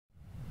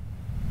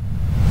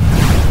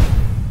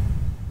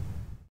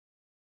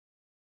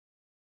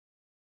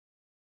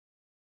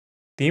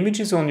The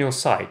images on your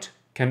site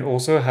can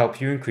also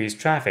help you increase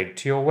traffic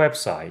to your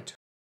website.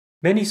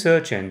 Many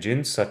search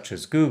engines, such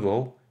as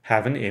Google,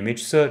 have an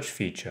image search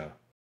feature.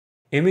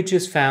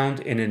 Images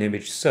found in an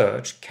image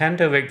search can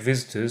direct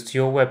visitors to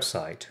your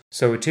website,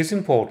 so it is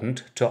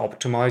important to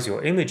optimize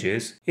your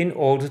images in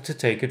order to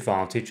take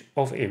advantage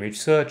of image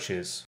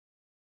searches.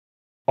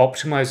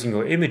 Optimizing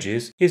your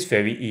images is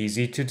very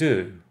easy to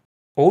do.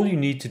 All you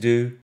need to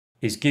do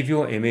is give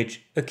your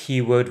image a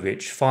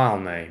keyword-rich file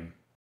name.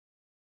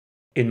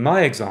 In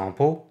my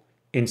example,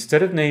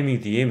 instead of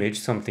naming the image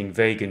something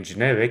vague and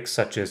generic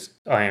such as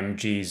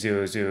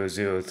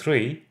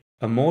IMG0003,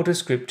 a more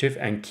descriptive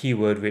and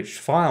keyword-rich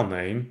file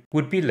name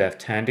would be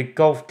left-handed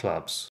golf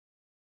clubs.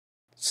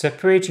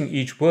 Separating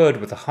each word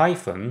with a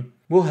hyphen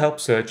will help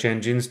search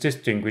engines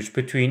distinguish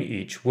between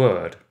each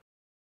word.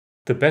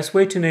 The best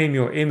way to name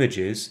your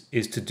images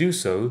is to do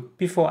so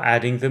before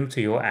adding them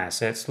to your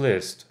assets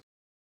list.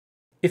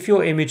 If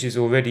your image is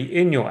already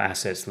in your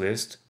assets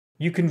list,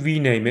 you can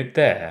rename it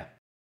there.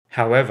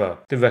 However,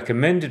 the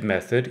recommended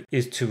method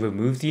is to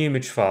remove the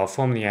image file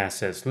from the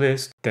assets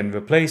list, then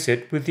replace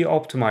it with the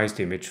optimized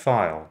image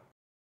file.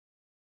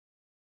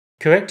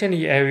 Correct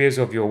any areas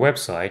of your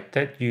website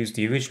that use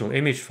the original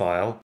image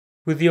file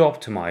with the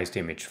optimized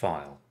image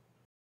file.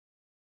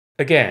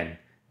 Again,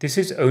 this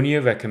is only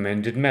a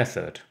recommended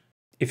method.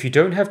 If you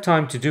don't have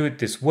time to do it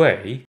this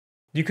way,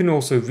 you can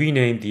also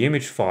rename the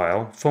image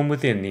file from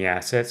within the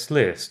assets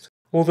list,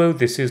 although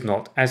this is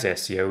not as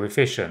SEO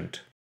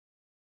efficient.